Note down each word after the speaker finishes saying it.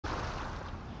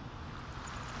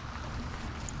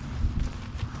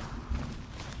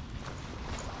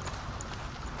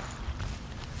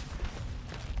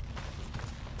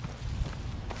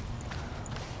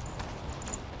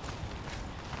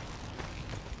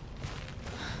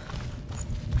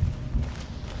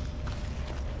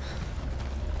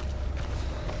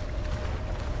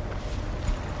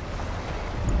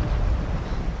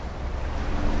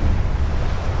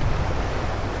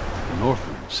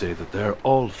say that their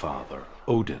Allfather,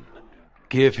 Odin,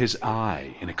 gave his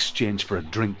eye in exchange for a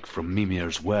drink from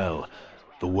Mimir's well,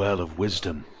 the Well of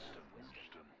Wisdom.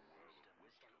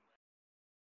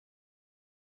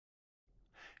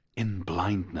 In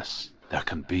blindness there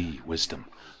can be wisdom.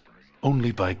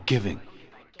 Only by giving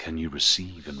can you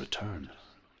receive in return.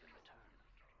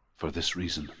 For this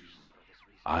reason,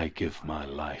 I give my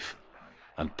life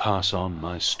and pass on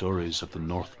my stories of the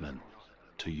Northmen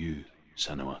to you,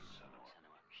 Senua.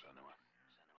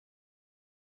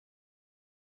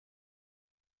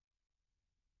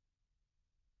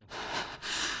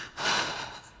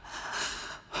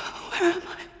 Where am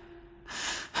I?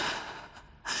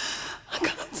 I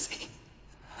can't see.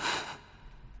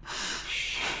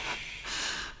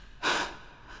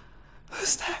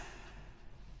 Who's there?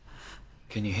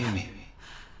 Can you hear me?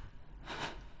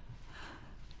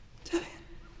 Dillion.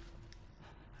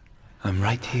 I'm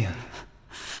right here.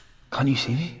 Can't you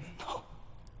see me? No.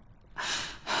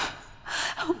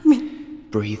 Help me.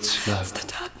 Breathe slow. It's the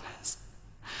darkness.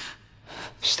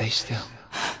 Stay still.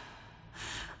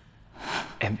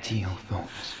 Empty your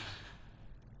thoughts.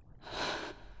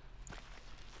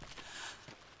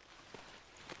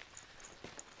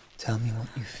 Tell me what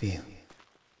you feel.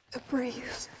 A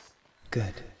breeze.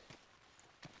 Good.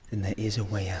 Then there is a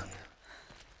way out.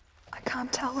 I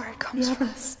can't tell where it comes from.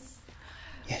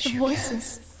 Yes, The you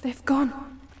voices, they've gone.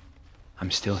 can.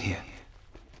 I'm still here.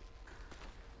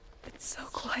 It's so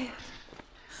quiet.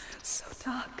 So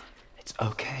dark. It's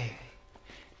okay.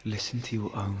 Listen to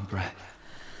your own breath.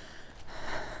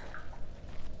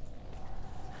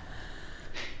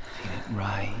 Feel it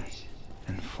rise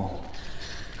and fall.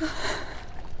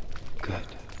 Good.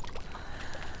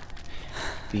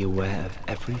 Be aware of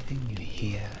everything you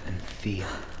hear and feel.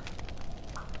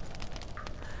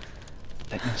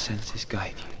 Let your senses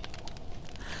guide you.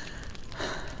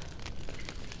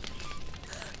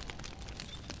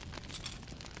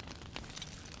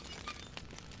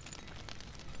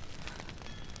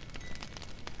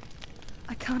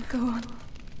 I can't go on.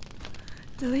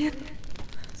 Dillion?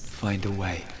 Find a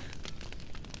way.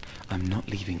 I'm not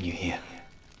leaving you here.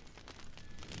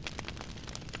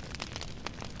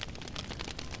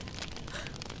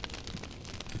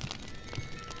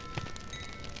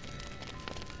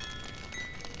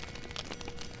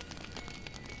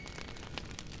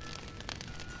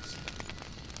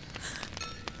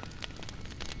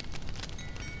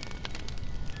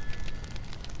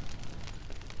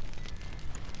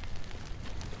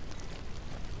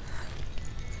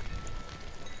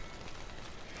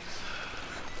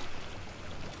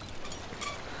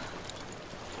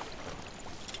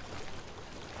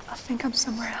 I think I'm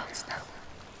somewhere else now.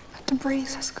 The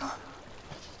breeze has gone.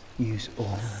 Use all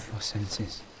of your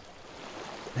senses.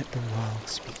 Let the world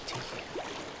speak to you.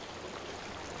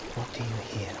 What do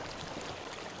you hear?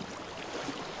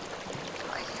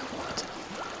 I hear water.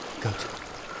 Go to it.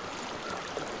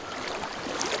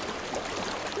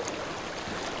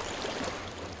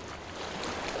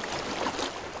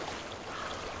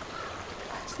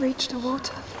 I've reached the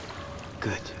water.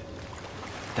 Good.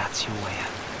 That's your way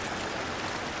out.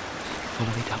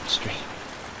 Follow it upstream.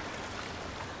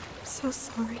 I'm so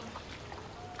sorry.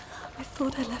 I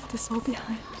thought I left this all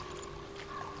behind.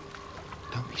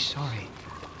 Don't be sorry.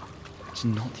 It's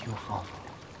not your fault.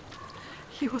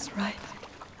 He was right.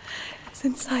 It's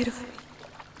inside of me.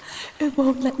 It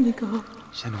won't let me go.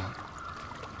 Senua,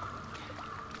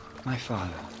 my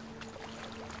father,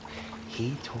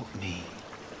 he taught me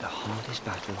the hardest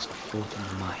battles are fought in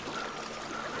the mind,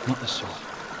 not the sword.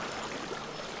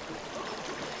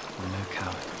 I'm no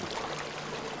coward.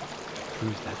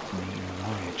 Proved that to me in the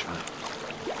warrior tribe.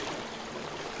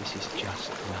 This is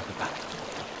just another battle.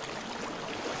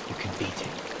 You can beat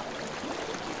it.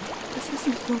 This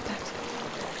isn't your battle.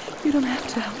 You don't have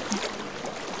to help me.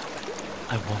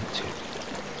 I want to.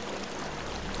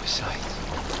 Besides,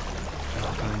 you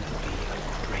are going to be a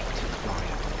great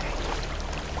warrior one day.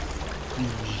 We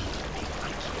need people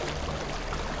like you.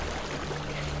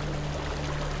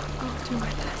 I'll do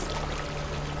my best.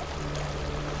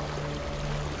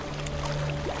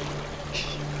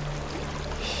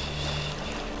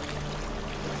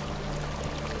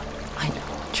 I know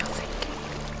what you're thinking.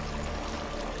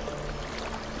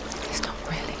 He's not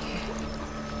really here.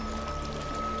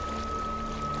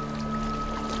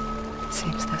 It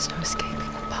seems there's no escaping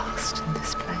the past in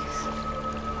this place.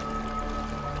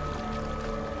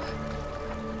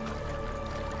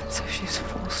 And so she's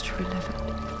forced to relive it.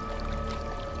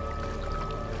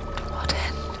 To what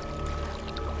end?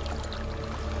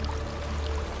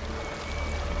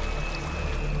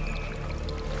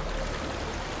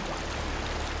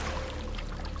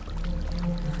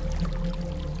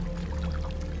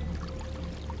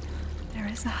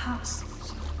 is a house.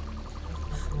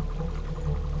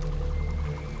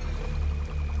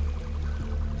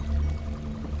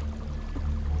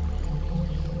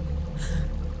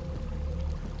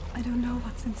 I don't know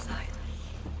what's inside.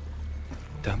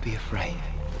 Don't be afraid.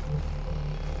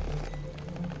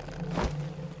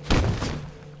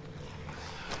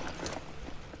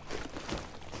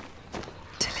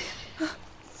 Dillion.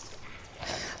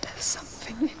 There's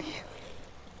something in here.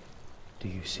 Do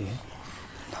you see it?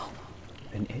 No.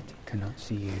 Then it cannot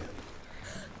see you.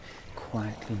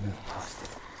 Quietly move past it,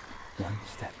 one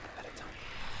step at a time.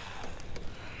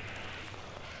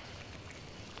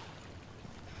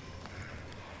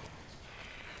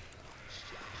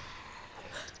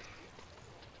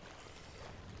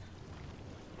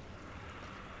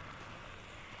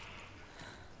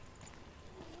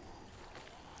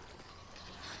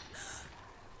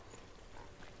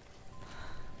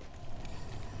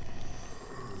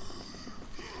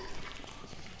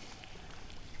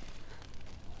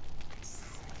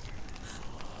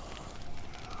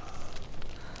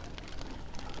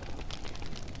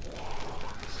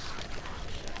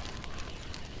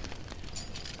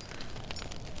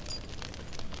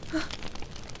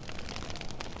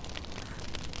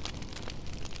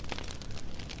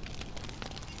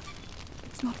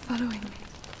 It's not following me.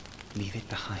 Leave it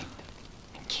behind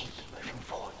and keep moving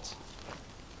forwards.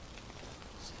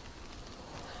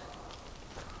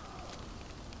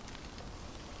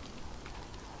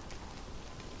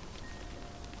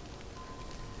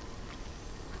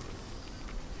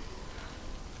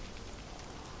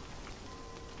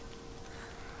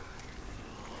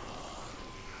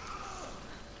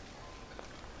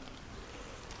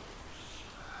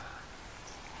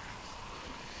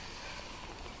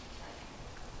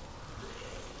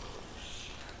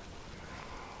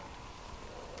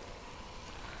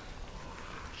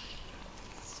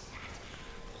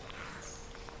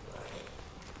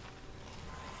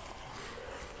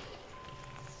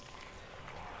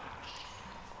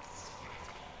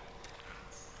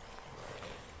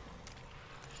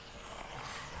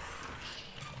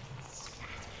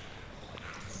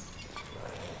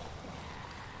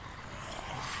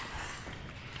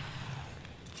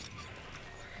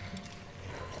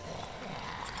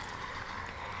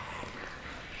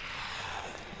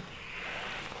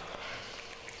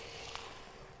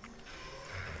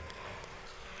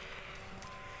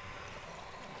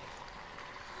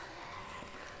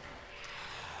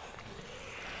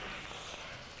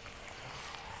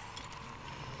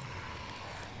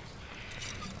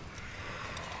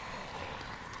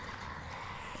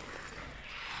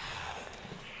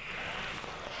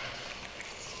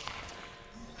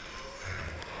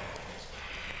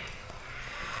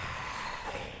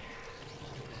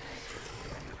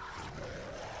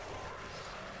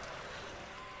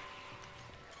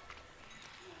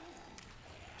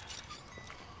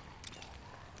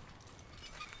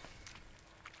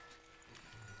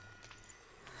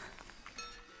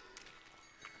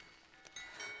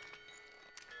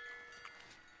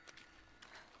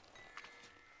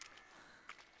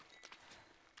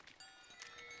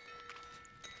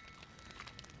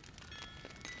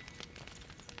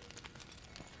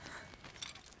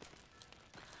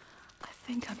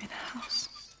 I think I'm in a house.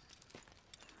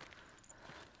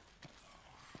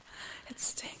 It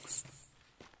stinks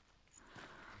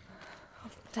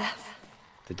of death.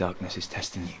 The darkness is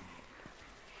testing you.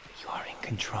 You are in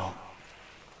control.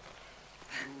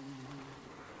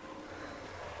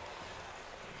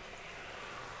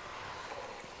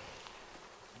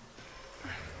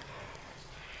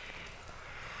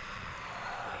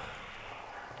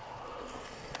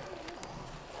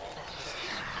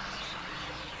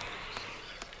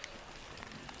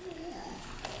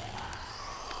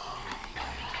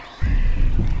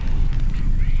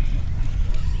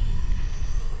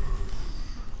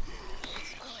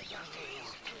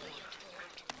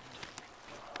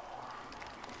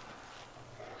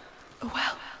 A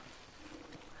well.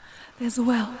 There's a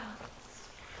well.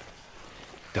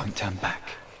 Don't turn back.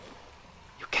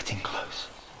 You're getting close.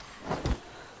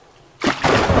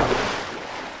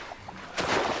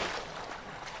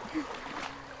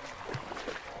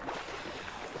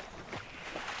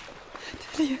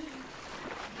 Dillion.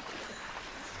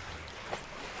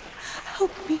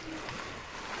 Help me.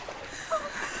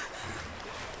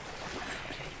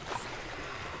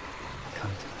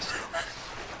 Come to the surface.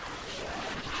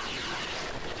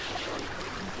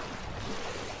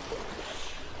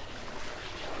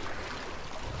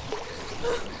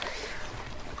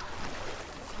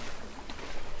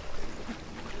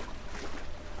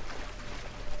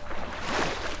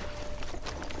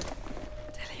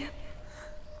 Dillion,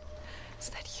 is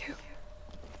that you?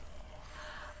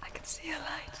 see a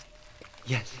light.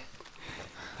 Yes,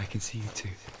 I can see you too.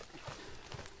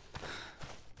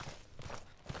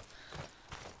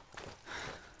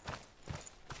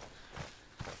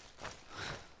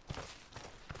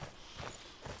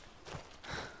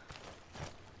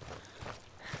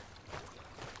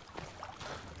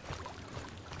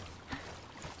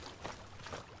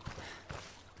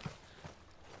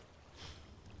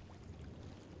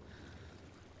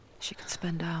 She could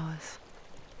spend hours,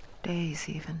 days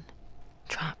even,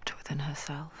 trapped within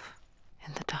herself,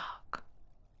 in the dark.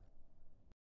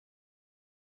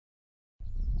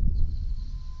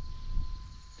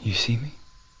 You see me?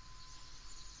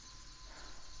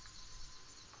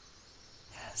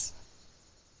 Yes.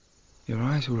 Your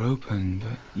eyes were open,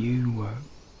 but you were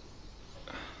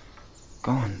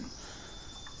gone.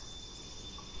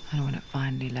 And when it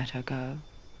finally let her go,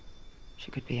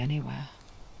 she could be anywhere,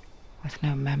 with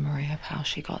no memory of how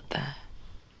she got there.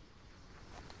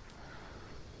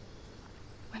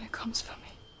 When it comes for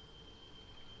me,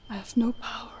 I have no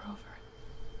power over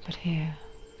it. But here,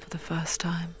 for the first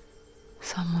time,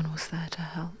 someone was there to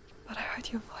help. But I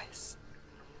heard your voice.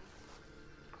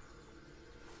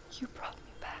 You brought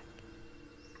me back.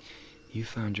 You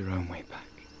found your own way back.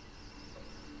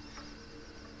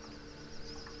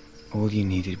 All you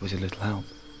needed was a little help.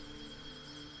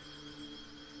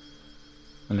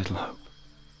 A little hope.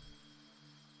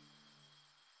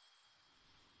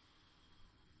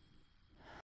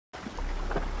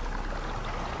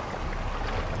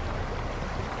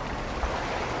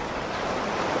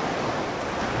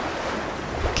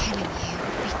 Killing you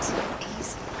would be too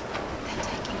easy. They're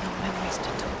taking your memories to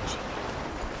torture you.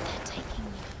 They're taking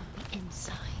you from the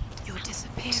inside. You're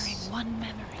disappearing one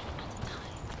memory at a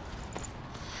time.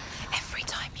 Every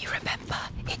time you remember,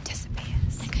 it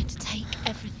disappears. They're going to take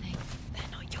everything.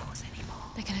 They're not yours anymore.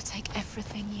 They're going to take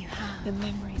everything you have. The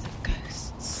memories of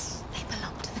ghosts. They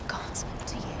belong to the gods, not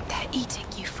to you. They're eating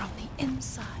you from the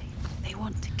inside. They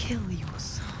want to kill your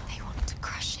soul. They want to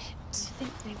crush it. They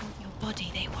think they want your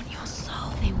body. They want your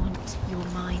soul. They want your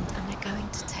mind, and they're going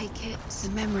to take it. The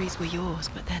memories were yours,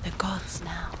 but they're the gods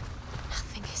now.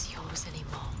 Nothing is yours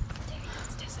anymore.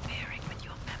 Dillion's disappearing with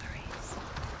your memories.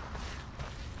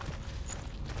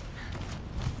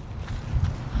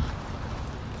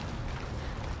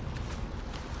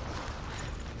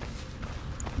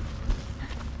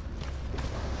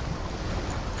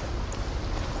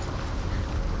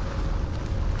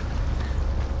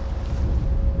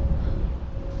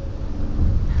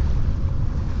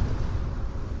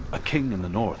 A king in the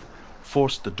north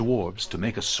forced the dwarves to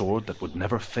make a sword that would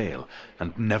never fail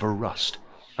and never rust,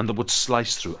 and that would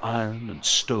slice through iron and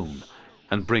stone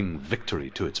and bring victory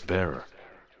to its bearer.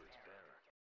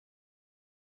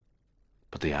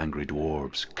 But the angry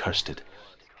dwarves cursed it.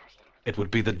 It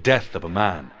would be the death of a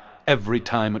man every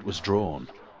time it was drawn,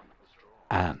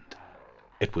 and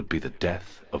it would be the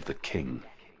death of the king.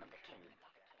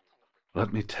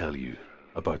 Let me tell you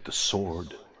about the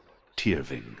sword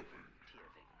Tyrving.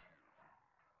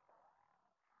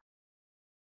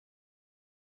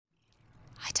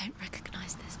 I don't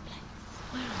recognize this place.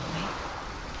 Where are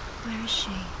we? Where is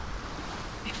she?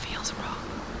 It feels wrong.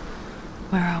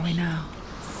 Where are we now?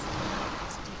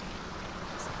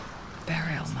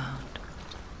 Burial mound.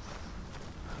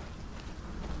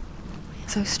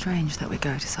 So strange that we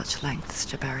go to such lengths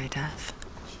to bury death.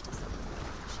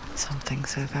 Something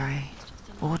so very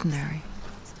ordinary,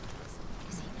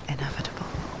 inevitable.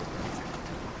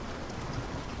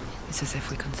 It's as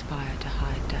if we conspire to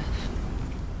hide death,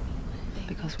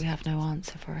 because we have no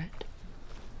answer for it.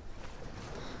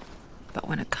 But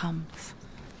when it comes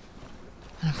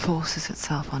and forces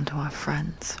itself onto our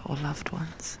friends or loved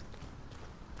ones,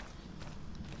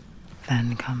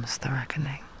 then comes the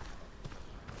reckoning.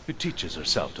 Who teaches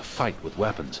herself to fight with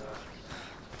weapons.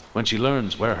 When she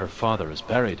learns where her father is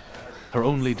buried, her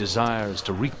only desire is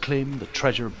to reclaim the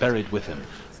treasure buried with him,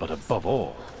 but above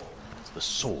all, the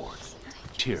sword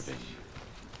Tyrving.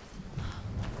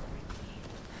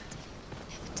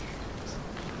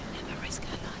 Never risk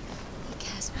her life. He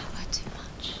cares about her too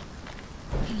much.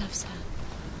 He loves her.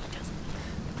 He doesn't.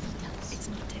 He does. It's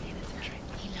not Dillion, it's a trick.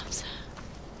 He loves her.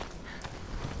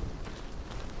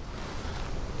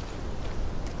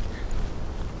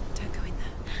 Don't go in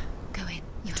there. Go in.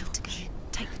 You have to go in.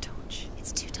 Take the torch.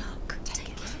 It's too dark. Take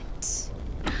it.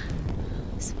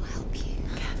 This will help you.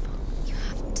 Careful. You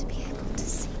have to be able to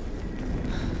see.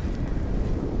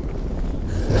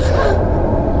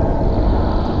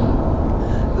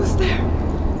 Who's there?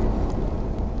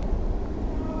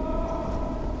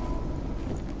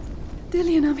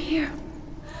 Dillion, I'm here.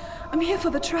 I'm here for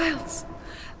the trials.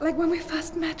 Like when we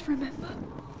first met, remember?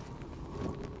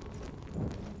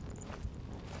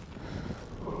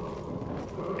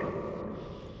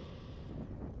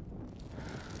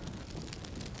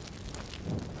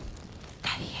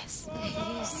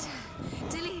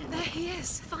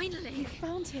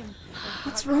 found him.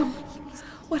 What's wrong?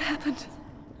 What happened?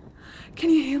 Can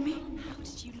you hear me? How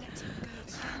did you let him go?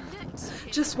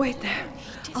 Just wait there.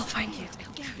 I'll find you.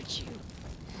 He'll get you.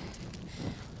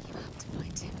 You have to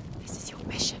find him. This is your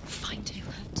mission. Find him.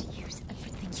 You have to use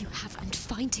everything you have and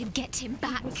find him. Get him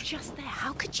back. He was just there.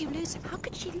 How could you lose him? How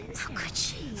could she lose him? How could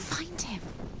she? Find him.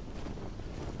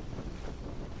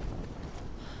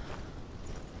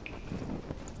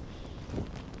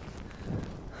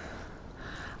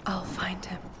 I'll find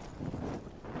him.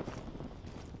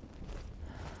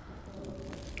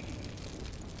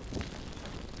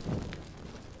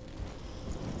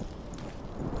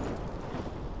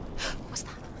 What's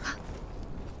that? Huh?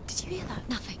 Did you hear that?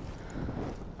 Nothing.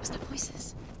 Was that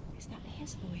voices? Is that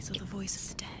his voice or the voice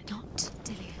of the dead? Not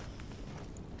Dillion.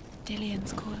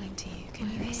 Dillion's calling to you. Can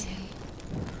you Where hear is he? him?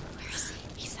 Where is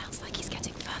he? He sounds like he's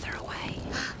getting further away.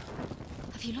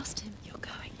 Have you lost him? You're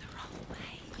going the wrong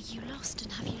way. Are you lost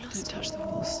and have you lost Don't him? touch the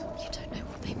walls. You don't know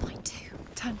what they might do.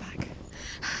 Turn back.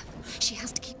 She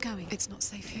has to keep going. It's not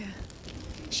safe here.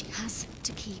 She has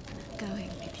to keep going.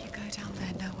 If you go down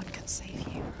there, no one can save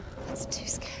you. That's too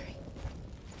scary.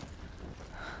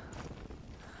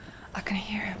 I can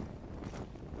hear him.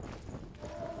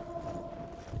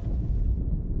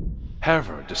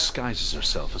 Herver disguises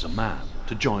herself as a man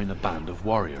to join a band of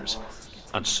warriors,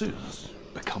 and soon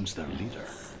becomes their leader.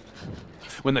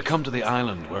 When they come to the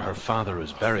island where her father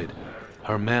is buried,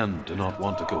 her men do not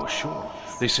want to go ashore.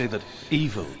 They say that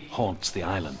evil haunts the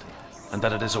island, and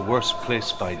that it is a worse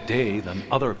place by day than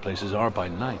other places are by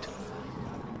night.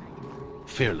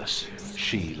 Fearless,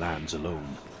 she lands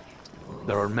alone.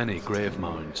 There are many grave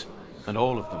mounds, and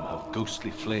all of them have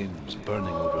ghostly flames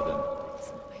burning over them.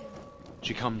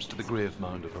 She comes to the grave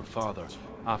mound of her father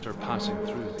after passing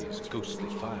through these ghostly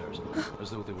fires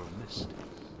as though they were mist.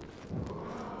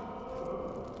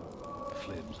 The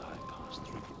flames I passed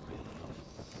through were real enough.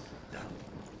 Down.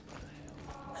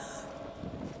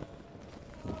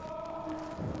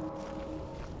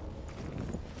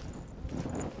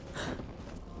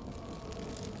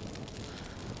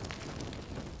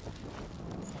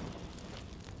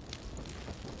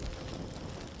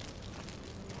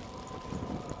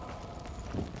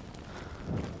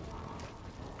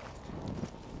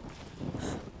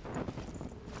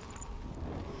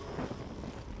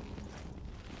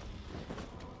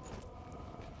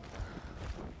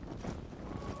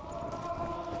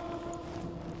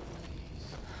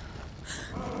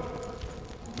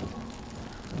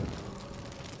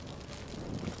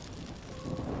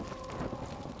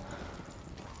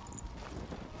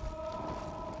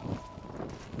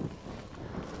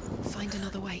 Find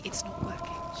another way. It's not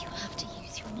working. You have to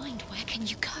use your mind. Where can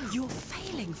you go? You're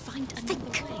failing. Find another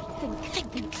way.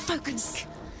 Think. Focus.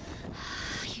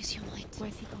 Use your mind.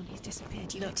 Where's he gone? He's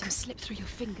disappeared. You let him slip through your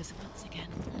fingers once again.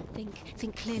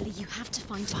 Think clearly. You have to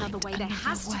find another way. There another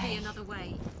has to be way. another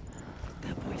way.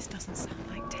 That voice doesn't sound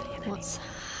like Dillion What's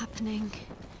happening?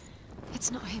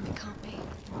 It's not him. It can't be.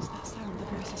 What's that sound? The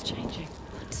voice is changing.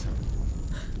 What?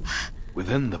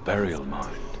 Within the burial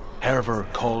mound,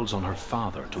 Herver calls on her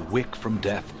father to wake from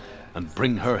death and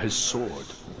bring her his sword.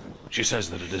 She says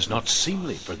that it is not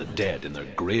seemly for the dead in their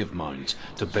grave mounds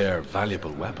to bear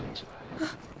valuable weapons.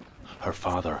 Her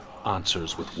father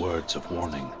answers with words of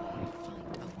warning.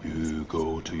 You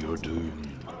go to your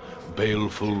doom.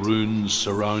 Baleful runes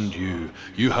surround you.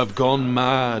 You have gone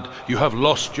mad. You have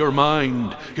lost your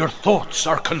mind. Your thoughts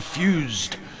are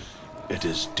confused. It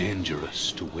is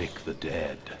dangerous to wake the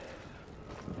dead.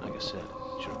 Like I said,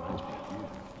 she reminds me of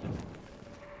you.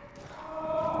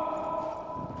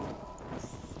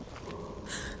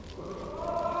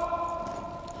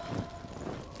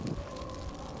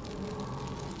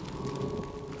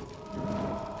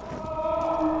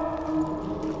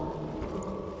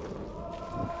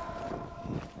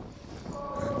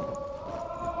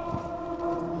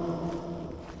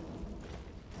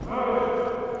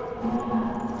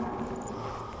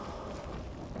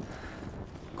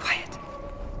 Quiet.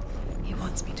 He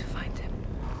wants me to find him.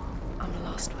 I'm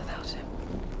lost without him.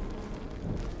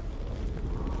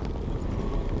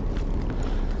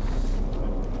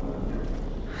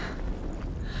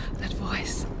 That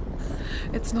voice.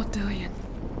 It's not Dillion.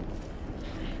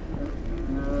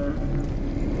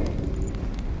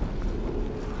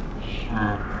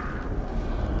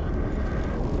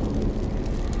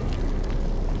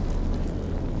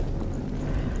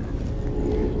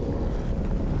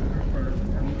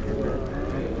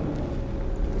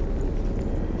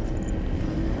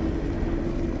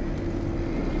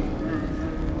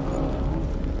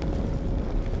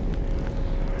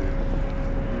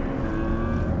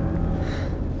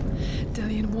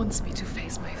 Dillion wants me to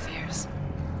face my fears.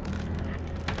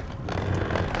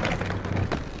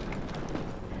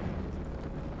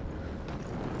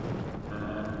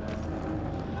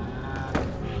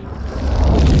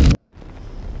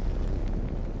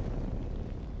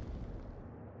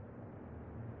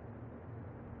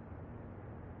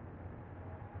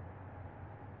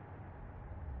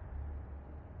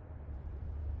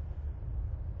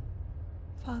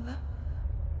 Father?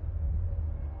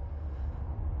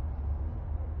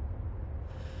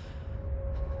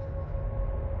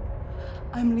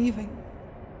 I'm leaving.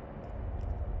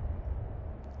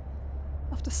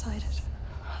 I've decided.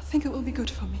 I think it will be good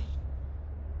for me.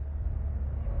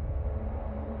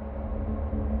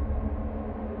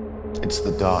 It's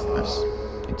the darkness.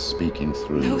 It's speaking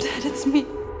through. No, Dad, it's me.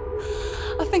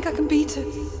 I think I can beat it.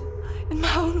 In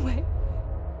my own way.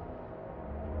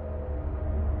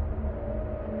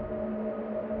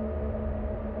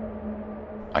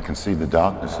 I can see the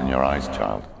darkness in your eyes,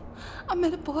 child. I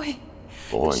met a boy.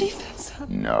 Boy? The chief and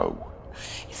son. No.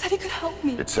 He said he could help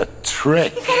me. It's a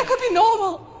trick. He said I could be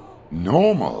normal.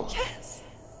 Normal? Yes.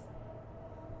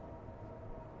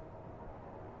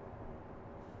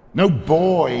 No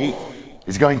boy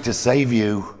is going to save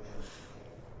you.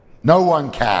 No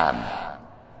one can.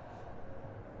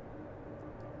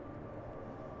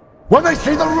 When they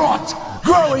see the rot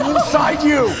growing inside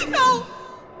you, No!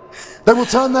 they will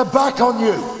turn their back on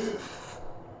you.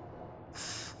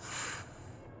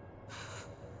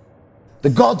 The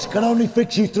gods can only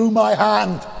fix you through my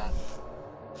hand.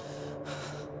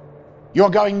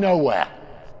 You're going nowhere.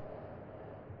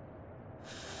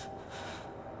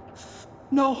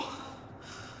 No.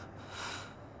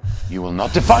 You will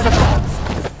not defy the gods!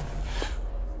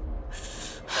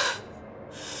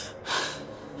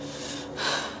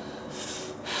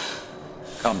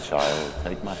 Come, child,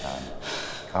 take my hand.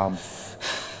 Come.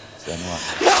 Senua.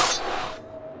 No!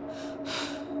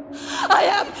 I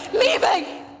am leaving!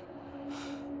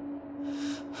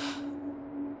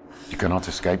 You cannot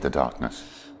escape the darkness.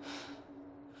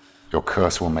 Your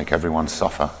curse will make everyone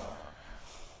suffer.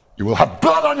 You will have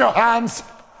blood on your hands!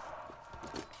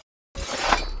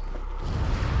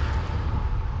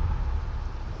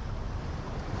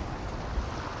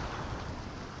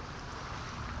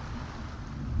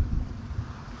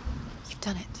 You've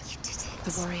done it. You did it.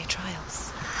 The warrior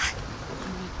trials.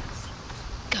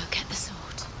 Go get the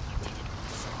sword. You did it with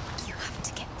the sword. You have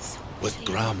to get the sword. With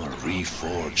Gramr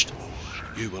reforged,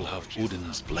 you will have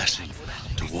Odin's blessing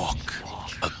to walk,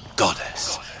 a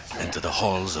goddess, into the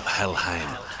halls of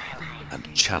Helheim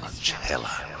and challenge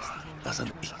Hela as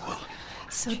an equal.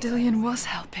 So Dillion was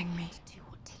helping me.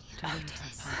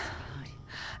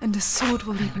 And the sword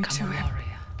will lead me to him.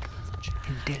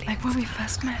 Like when we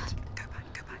first met.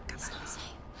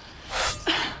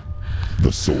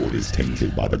 The sword is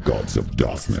tainted by the gods of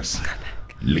darkness.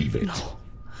 Leave it. No.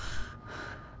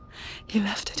 He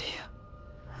left it here.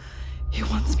 He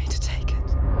wants me to take it.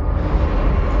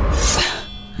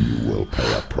 You will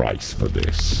pay a price for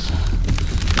this.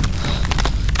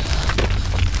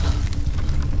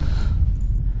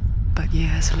 But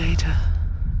years later,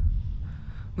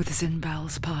 with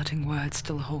Zinbal's parting words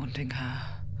still haunting her,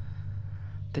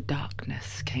 the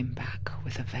darkness came back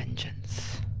with a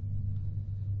vengeance.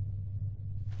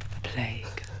 The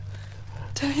plague.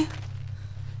 Dillion?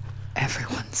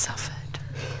 Everyone suffered.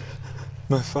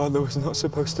 My father was not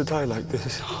supposed to die like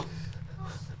this.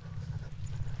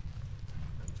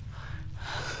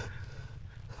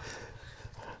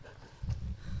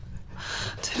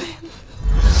 Dillion.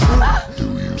 Do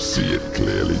you see it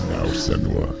clearly now,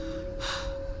 Senua?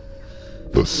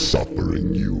 The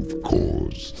suffering you've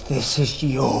caused. This is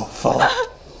your fault.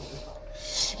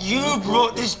 You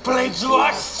brought this plague to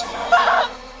us!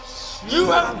 You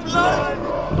have blood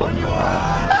on your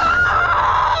hands!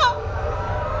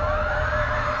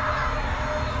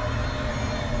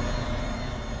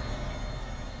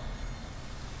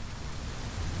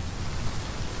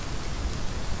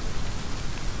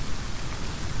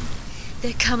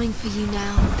 They're coming for you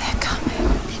now. They're coming.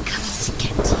 They're coming to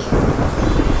get you.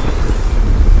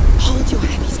 Hold your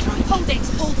heavy strike. Hold it!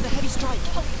 Hold the heavy strike.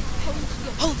 Hold it. Hold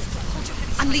your heavy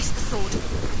strike. Unleash the sword.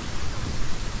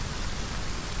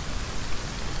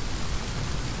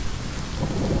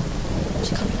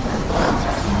 She's coming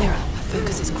back. Mirror, her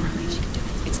focus is growing. She can do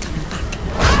it. It's coming back.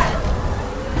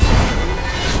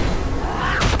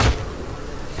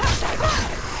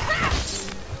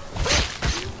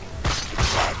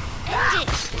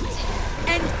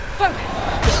 And focus.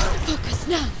 Focus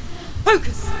now.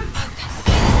 Focus!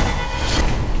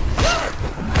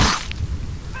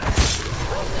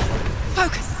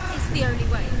 Focus! It's the only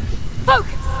way.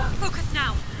 Focus! Focus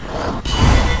now.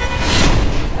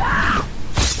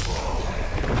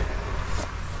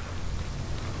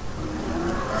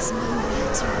 There's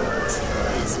nowhere to run to.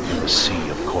 There's no Sea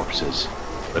of corpses.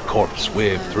 The corpse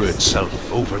waved through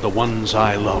itself over the ones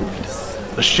I loved.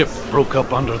 The ship broke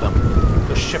up under them.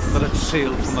 The ship that had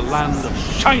sailed from the land of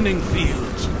shining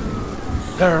fields.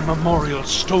 Their memorial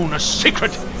stone is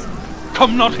sacred.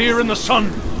 Come not here in the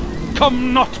sun.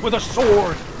 Come not with a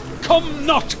sword. Come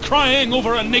not crying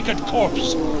over a naked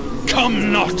corpse.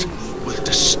 Come not with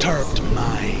disturbed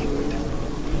mind.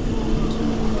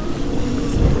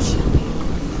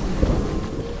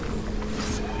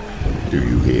 Do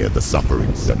you hear the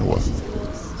suffering, Senua?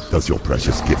 Does your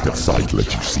precious gift of sight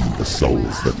let you see the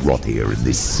souls that rot here in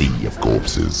this sea of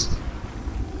corpses?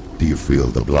 Do you feel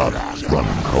the blood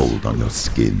running cold on your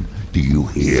skin? Do you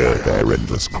hear their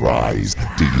endless cries?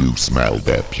 Do you smell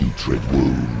their putrid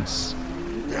wounds?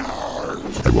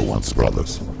 They were once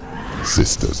brothers,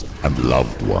 sisters, and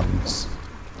loved ones.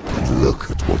 And look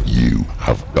at what you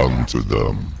have done to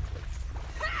them.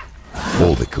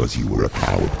 All because you were a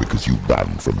coward, because you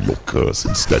ran from your curse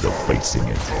instead of facing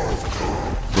it.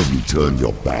 When you turned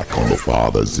your back on the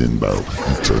Father Zinbo,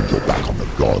 you turned your back on the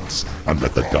gods, and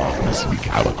let the darkness wreak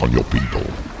havoc on your people.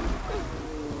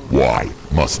 Why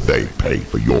must they pay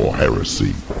for your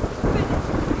heresy?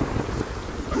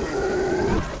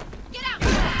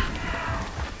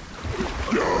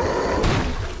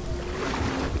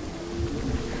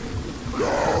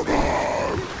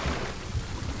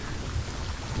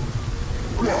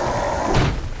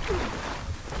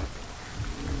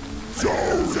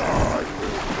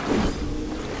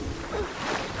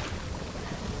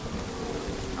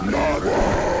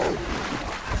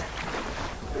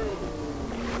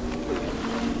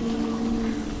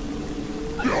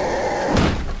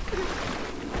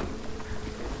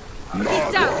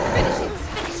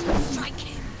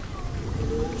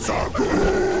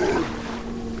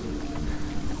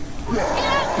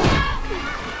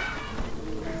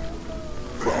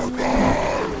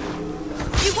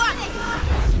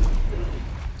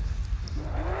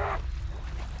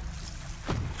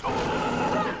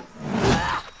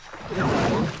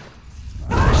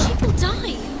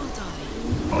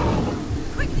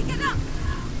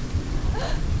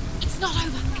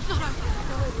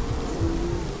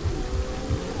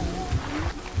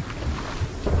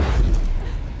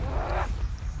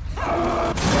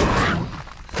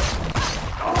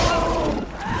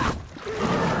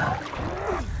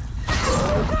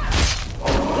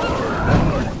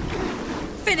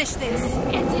 Finish this!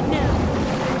 End it now!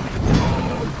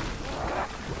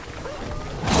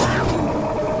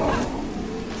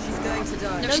 She's going to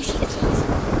die. No, she isn't.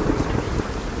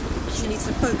 She needs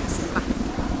to focus and back.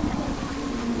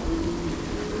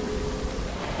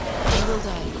 They will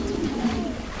die.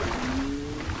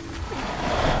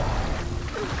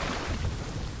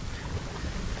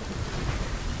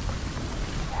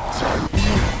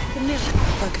 The mirror.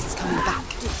 Focus is coming back.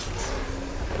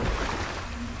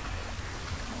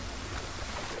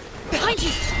 Behind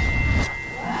you!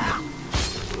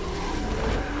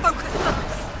 Focus!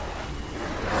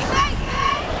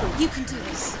 You can do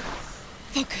this.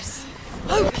 Focus!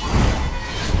 Oh!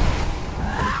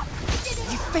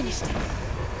 You finished it!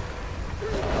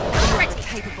 You're a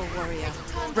capable warrior.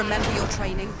 Remember your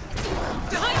training.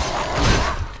 Behind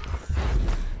you!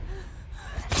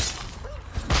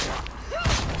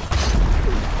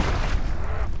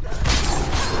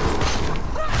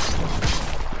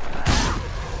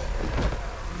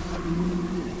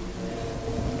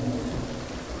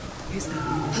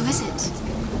 Who is it?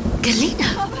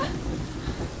 Galina!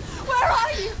 Where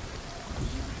are you?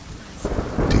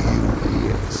 Do you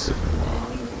hear, Senua?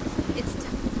 It's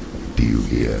done. Do you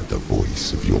hear the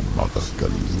voice of your mother,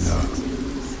 Galina?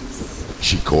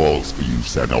 She calls for you,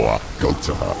 Senua. Go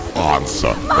to her.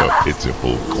 Answer her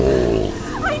pitiful call.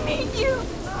 I need you!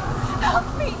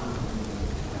 Help me!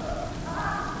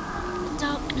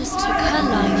 Darkness took her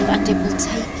life and it will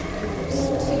take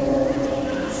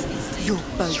You're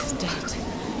both dead.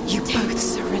 You both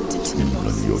surrendered to the Even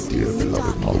voices. your dear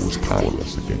beloved mother was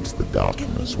powerless against the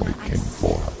darkness when it came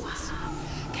for her.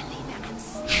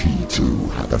 She too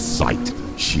had a sight.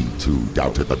 She too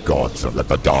doubted the gods and let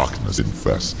the darkness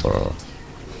infest her.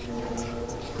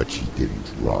 But she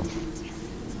didn't run.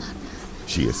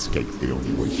 She escaped the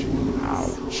only way she knew how.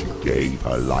 She gave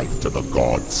her life to the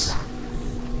gods.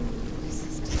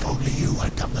 If only you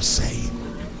had done the same,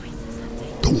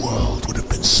 the world would have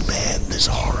been spared this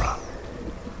horror.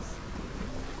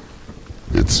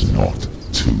 It's not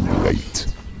too late.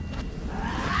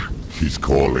 She's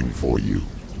calling for you.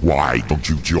 Why don't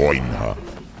you join her?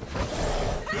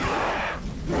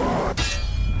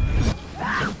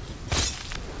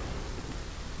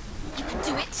 You can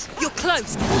do it! You're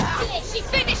close! She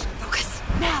finished! Focus!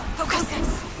 Now! Focus!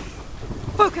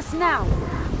 Focus now!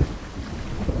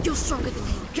 You're stronger than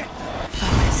him.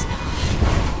 Focus.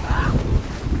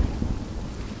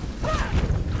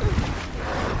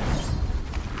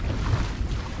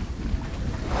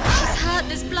 She's hurt,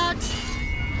 there's blood!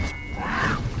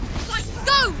 Fight,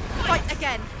 go! Fight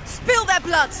again! Spill their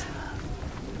blood!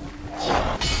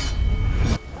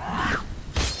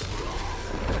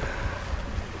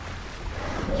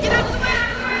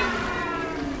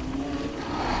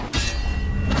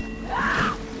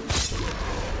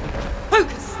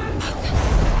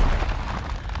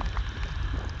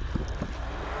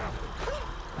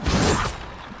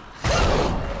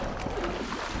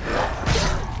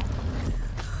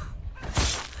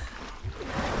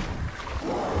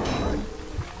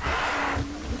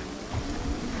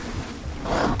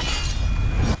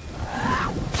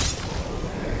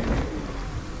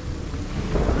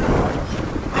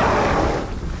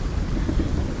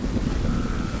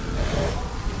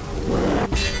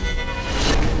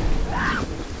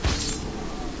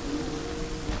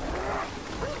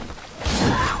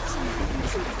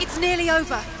 nearly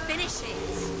over. Finish it.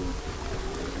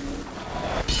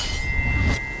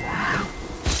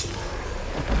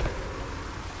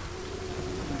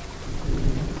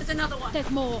 There's another one. There's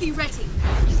more. Be ready.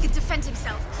 He can defend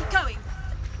himself. Keep going.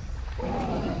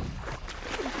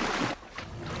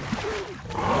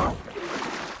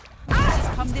 She's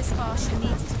come this far. She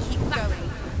needs to keep going.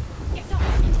 It's up.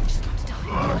 She's got to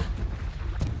die.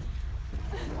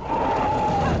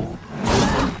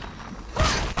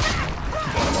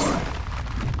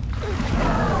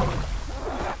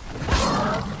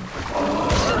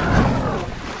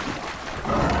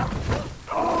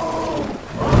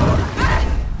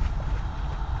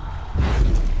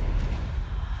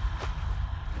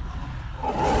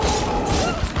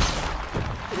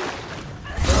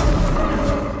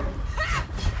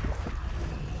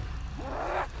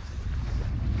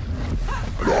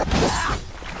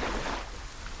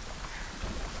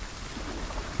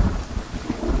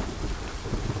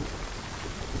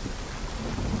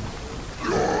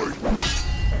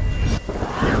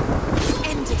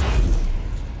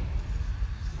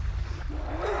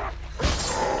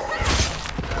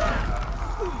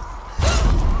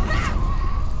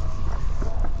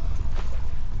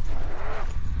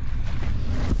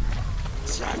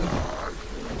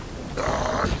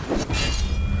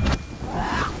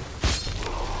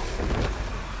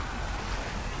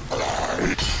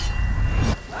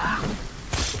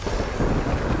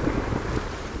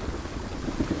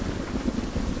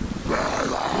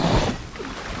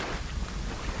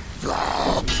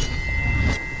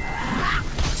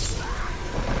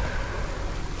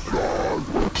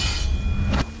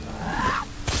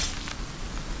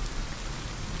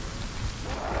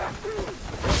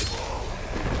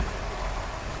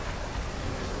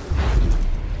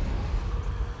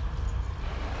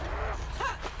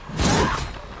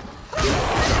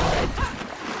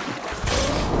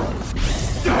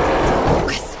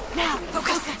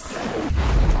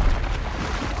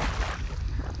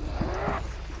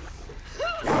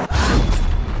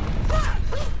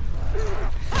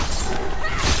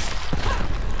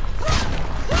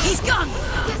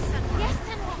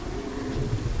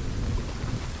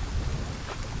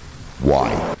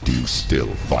 Why do you still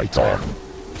fight on?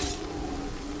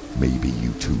 Maybe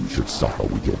you too should suffer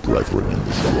with your brethren in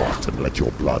this rot and let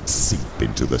your blood seep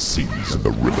into the seas and the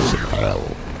rivers of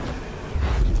hell.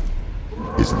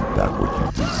 Isn't that what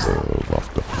you deserve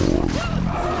after all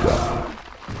you've done?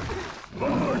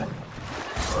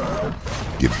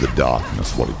 Give the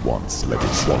darkness what it wants, let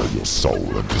it swallow your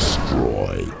soul and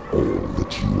destroy all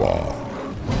that you are.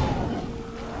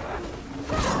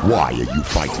 Why are you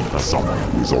fighting for someone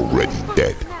who is already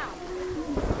dead?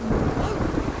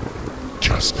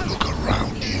 Just look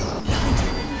around you.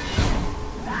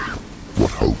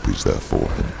 What hope is there for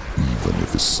him, even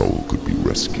if his soul could be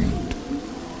rescued?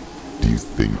 Do you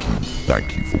think he'd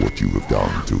thank you for what you have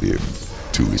done to him,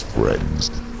 to his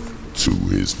friends, to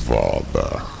his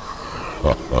father?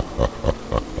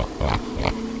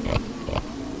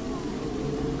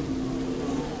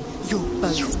 You're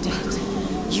both dead.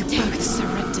 You both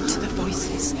surrendered to the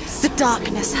voices. The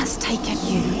darkness has taken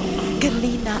you.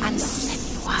 Galena and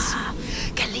Senua.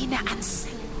 Galena and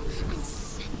Senua.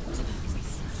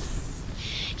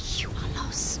 You are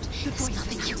lost. There's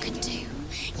nothing you can do.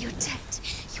 You're dead.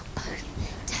 You're both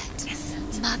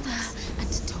dead. Mother and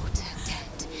daughter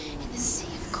dead in the sea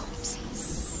of corpses.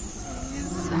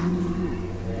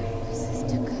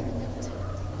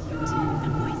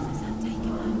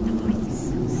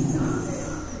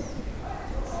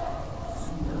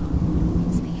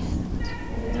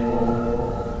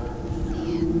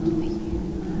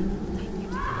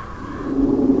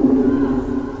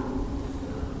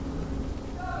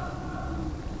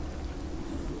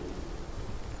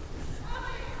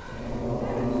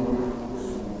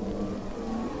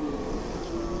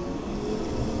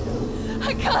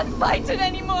 I can't fight it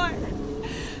anymore.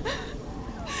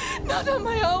 Not on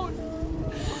my own.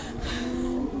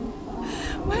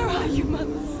 Where are you,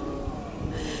 Mother?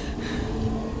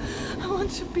 I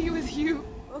want to be with you.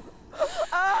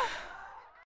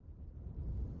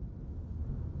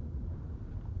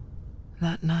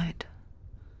 That night,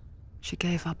 she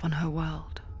gave up on her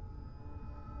world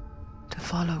to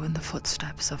follow in the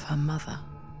footsteps of her mother,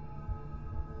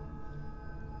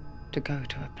 to go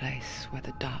to a place where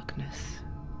the darkness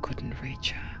couldn't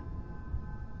reach her.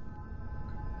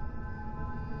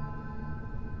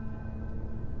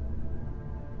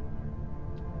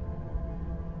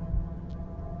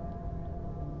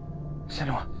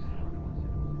 Senua,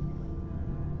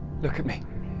 look at me.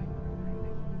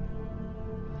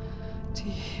 Do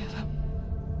you hear them?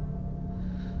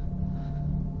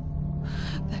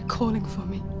 They're calling for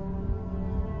me.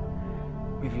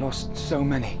 We've lost so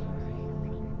many.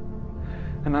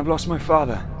 And I've lost my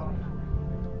father.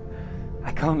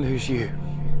 I can't lose you.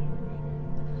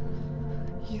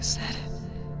 You said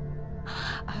it.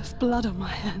 I have blood on my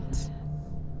hands.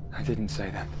 I didn't say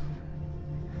that.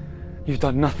 You've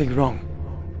done nothing wrong.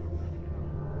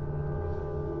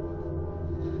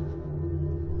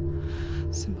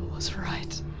 Symbol was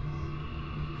right.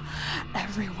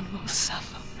 Everyone will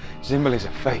suffer. Symbol is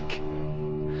a fake.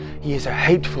 He is a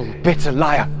hateful, bitter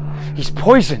liar. He's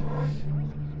poison.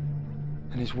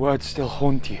 And his words still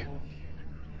haunt you.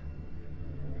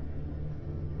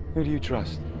 Who do you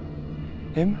trust?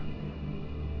 Him?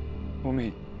 Or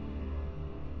me?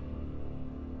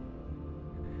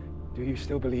 Do you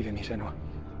still believe in me, Senua?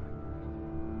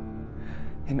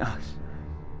 In us?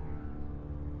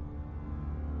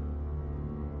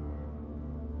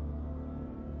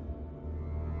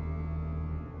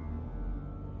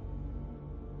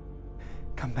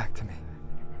 Come back to me.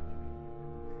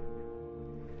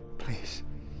 Please.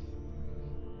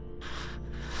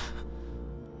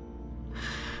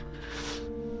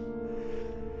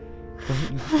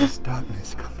 Don't let this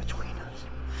darkness come between us.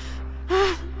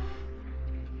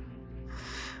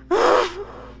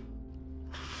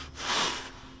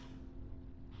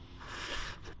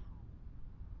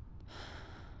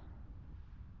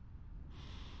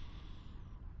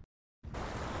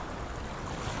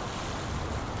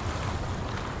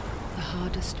 The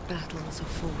hardest battles are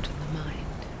fought in the mind.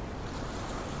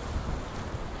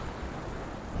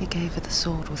 He gave her the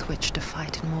sword with which to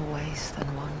fight in more ways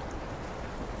than one.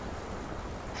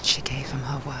 And she gave him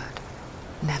her word,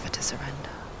 never to surrender.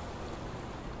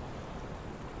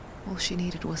 All she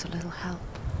needed was a little help,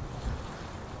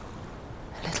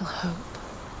 a little hope.